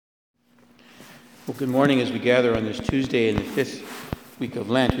Well, good morning. As we gather on this Tuesday in the fifth week of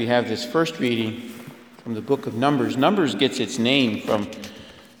Lent, we have this first reading from the book of Numbers. Numbers gets its name from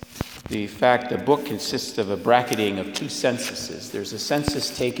the fact the book consists of a bracketing of two censuses. There's a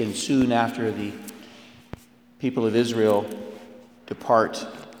census taken soon after the people of Israel depart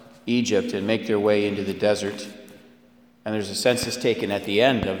Egypt and make their way into the desert. And there's a census taken at the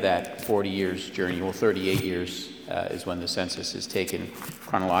end of that 40 years journey. Well, 38 years is when the census is taken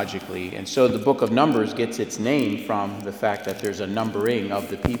chronologically. And so the book of Numbers gets its name from the fact that there's a numbering of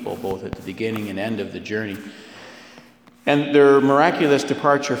the people, both at the beginning and end of the journey. And their miraculous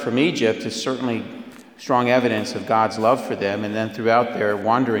departure from Egypt is certainly strong evidence of God's love for them. And then throughout their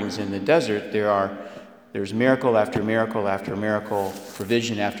wanderings in the desert, there's miracle after miracle after miracle,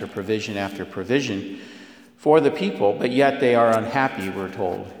 provision after provision after provision for the people, but yet they are unhappy, we're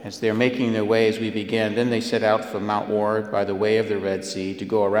told. As they're making their way, as we begin, then they set out from Mount Or by the way of the Red Sea to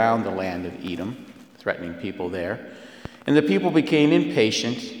go around the land of Edom, threatening people there. And the people became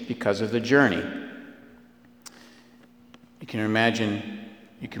impatient because of the journey. You can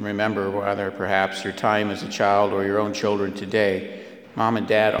remember whether perhaps your time as a child or your own children today. Mom and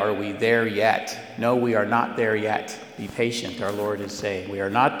Dad, are we there yet? No, we are not there yet. Be patient, our Lord is saying. We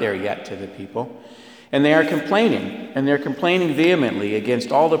are not there yet to the people. And they are complaining, and they're complaining vehemently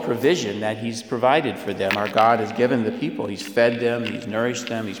against all the provision that He's provided for them. Our God has given the people. He's fed them, He's nourished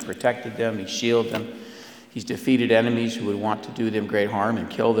them, He's protected them, He's shielded them. He's defeated enemies who would want to do them great harm and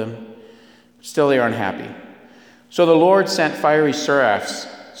kill them. Still, they are unhappy. So the Lord sent fiery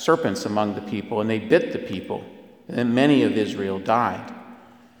serpents among the people, and they bit the people, and many of Israel died.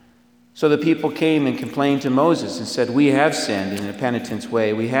 So the people came and complained to Moses and said, "We have sinned in a penitent's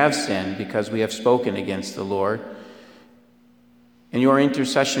way. We have sinned because we have spoken against the Lord. In your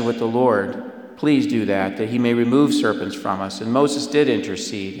intercession with the Lord, please do that He may remove serpents from us." And Moses did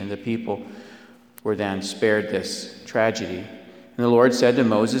intercede, and the people were then spared this tragedy. And the Lord said to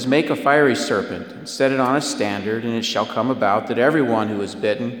Moses, "Make a fiery serpent and set it on a standard, and it shall come about that everyone who is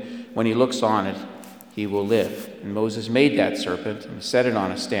bitten, when he looks on it, he will live." And Moses made that serpent and set it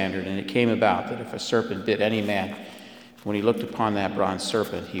on a standard, and it came about that if a serpent bit any man, when he looked upon that bronze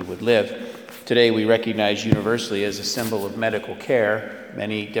serpent, he would live. Today we recognize universally as a symbol of medical care.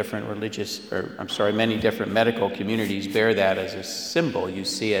 Many different medical communities bear that as a symbol. You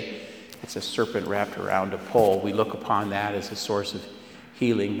see it. It's a serpent wrapped around a pole. We look upon that as a source of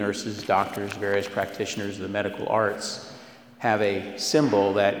healing. Nurses, doctors, various practitioners of the medical arts have a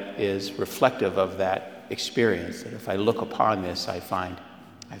symbol that is reflective of that experience, that if I look upon this, I find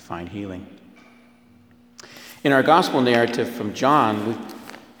healing. In our gospel narrative from John, we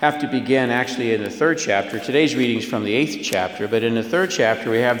have to begin actually in the third chapter. Today's reading is from the 8th chapter, but in the third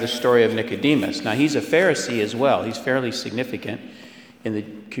chapter we have the story of Nicodemus. Now he's a Pharisee as well. He's fairly significant in the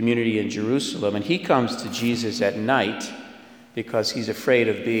community in Jerusalem, and he comes to Jesus at night because he's afraid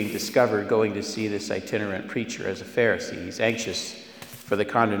of being discovered going to see this itinerant preacher as a Pharisee. He's anxious for the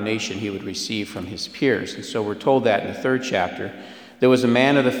condemnation he would receive from his peers. And so we're told that in the third chapter. There was a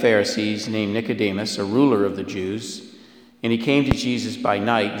man of the Pharisees named Nicodemus, a ruler of the Jews, and he came to Jesus by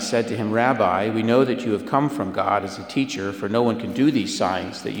night and said to him, "Rabbi, we know that you have come from God as a teacher, for no one can do these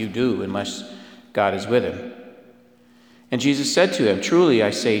signs that you do unless God is with him." And Jesus said to him, "Truly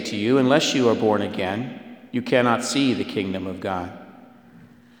I say to you, unless you are born again, you cannot see the kingdom of God.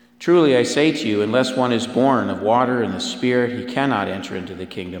 Truly I say to you, unless one is born of water and the Spirit, he cannot enter into the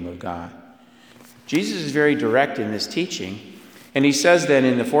kingdom of God." Jesus is very direct in this teaching, and he says then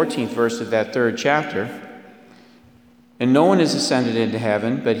in the 14th verse of that third chapter, "And no one is ascended into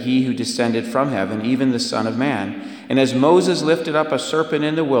heaven, but he who descended from heaven, even the Son of Man. And as Moses lifted up a serpent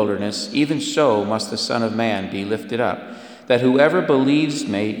in the wilderness, even so must the Son of Man be lifted up, that whoever believes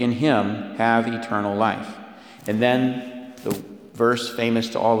may in him have eternal life." And then the verse famous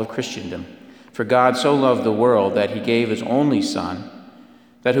to all of Christendom, "For God so loved the world that he gave his only Son,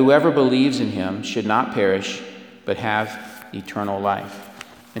 that whoever believes in him should not perish, but have eternal life."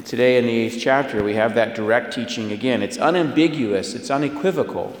 And today in the 8th chapter, we have that direct teaching again. It's unambiguous, it's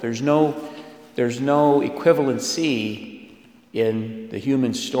unequivocal. There's no equivalency in the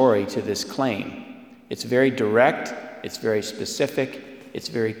human story to this claim. It's very direct, it's very specific, it's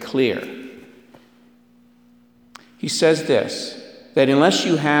very clear. He says this, that unless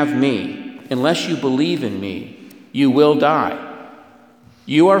you have me, unless you believe in me, you will die.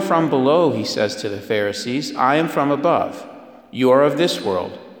 "You are from below," he says to the Pharisees. "I am from above. You are of this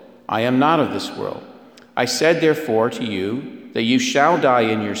world. I am not of this world. I said therefore to you that you shall die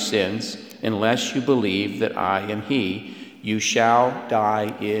in your sins unless you believe that I am he. You shall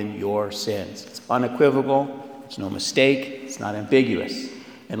die in your sins." It's unequivocal. It's no mistake. It's not ambiguous.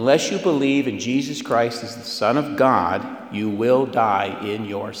 Unless you believe in Jesus Christ as the Son of God, you will die in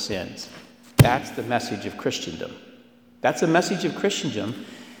your sins. That's the message of Christendom. That's a message of Christendom,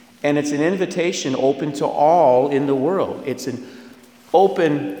 and it's an invitation open to all in the world. It's an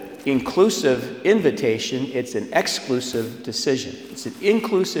open, inclusive invitation. It's an exclusive decision. It's an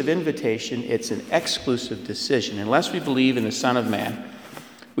inclusive invitation. It's an exclusive decision. Unless we believe in the Son of Man,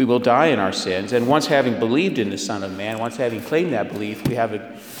 we will die in our sins. And once having believed in the Son of Man, once having claimed that belief, we have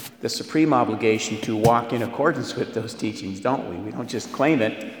the supreme obligation to walk in accordance with those teachings, don't we? We don't just claim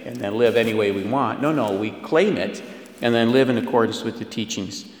it and then live any way we want. No, we claim it and then live in accordance with the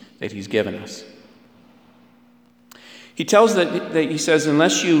teachings that he's given us. He tells that he says,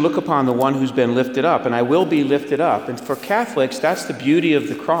 unless you look upon the one who's been lifted up, and I will be lifted up. And for Catholics, that's the beauty of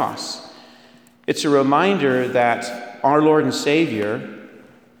the cross. It's a reminder that our Lord and Savior,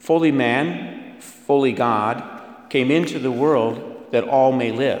 fully man, fully God, came into the world that all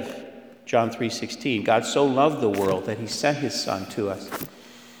may live. John 3:16. God so loved the world that he sent his Son to us.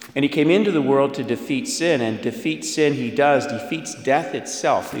 And he came into the world to defeat sin, and defeat sin he defeats death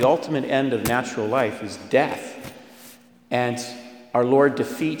itself. The ultimate end of natural life is death. And our Lord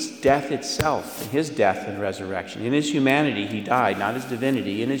defeats death itself in his death and resurrection. In his humanity, he died, not his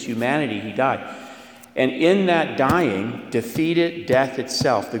divinity. In his humanity, he died. And in that dying, defeated death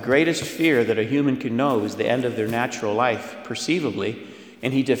itself. The greatest fear that a human can know is the end of their natural life, perceivably.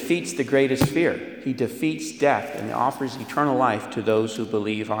 And he defeats the greatest fear. He defeats death and offers eternal life to those who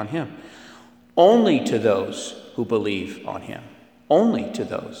believe on him. Only to those who believe on him. Only to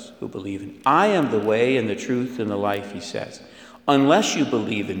those who believe in him. I am the way and the truth and the life, he says. Unless you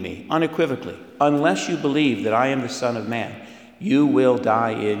believe in me, unequivocally, unless you believe that I am the Son of Man, you will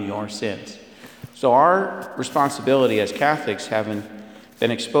die in your sins. So our responsibility as Catholics, having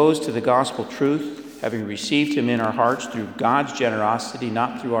been exposed to the gospel truth, having received him in our hearts through God's generosity,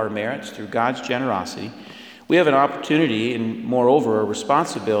 not through our merits, through God's generosity, we have an opportunity and, moreover, a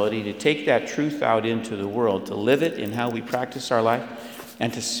responsibility to take that truth out into the world, to live it in how we practice our life,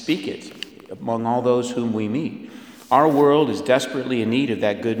 and to speak it among all those whom we meet. Our world is desperately in need of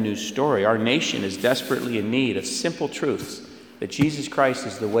that good news story. Our nation is desperately in need of simple truths, that Jesus Christ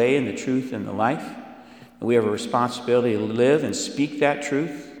is the way and the truth and the life. And we have a responsibility to live and speak that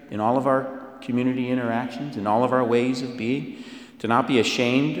truth in all of our community interactions, in all of our ways of being, to not be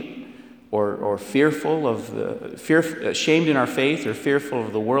ashamed or fearful of ashamed in our faith or fearful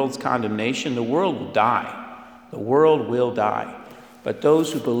of the world's condemnation. The world will die. The world will die. But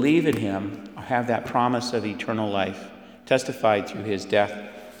those who believe in him have that promise of eternal life, testified through his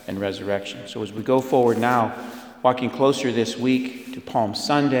death and resurrection. So as we go forward now, walking closer this week to Palm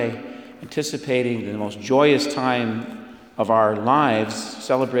Sunday, anticipating the most joyous time of our lives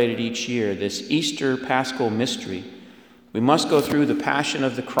celebrated each year, this Easter Paschal mystery, we must go through the passion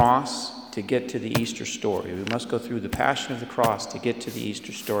of the cross to get to the Easter story. We must go through the passion of the cross to get to the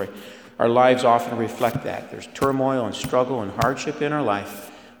Easter story. Our lives often reflect that. There's turmoil and struggle and hardship in our life,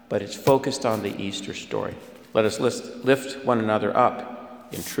 but it's focused on the Easter story. Let us lift one another up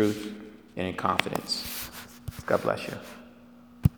in truth and in confidence. God bless you.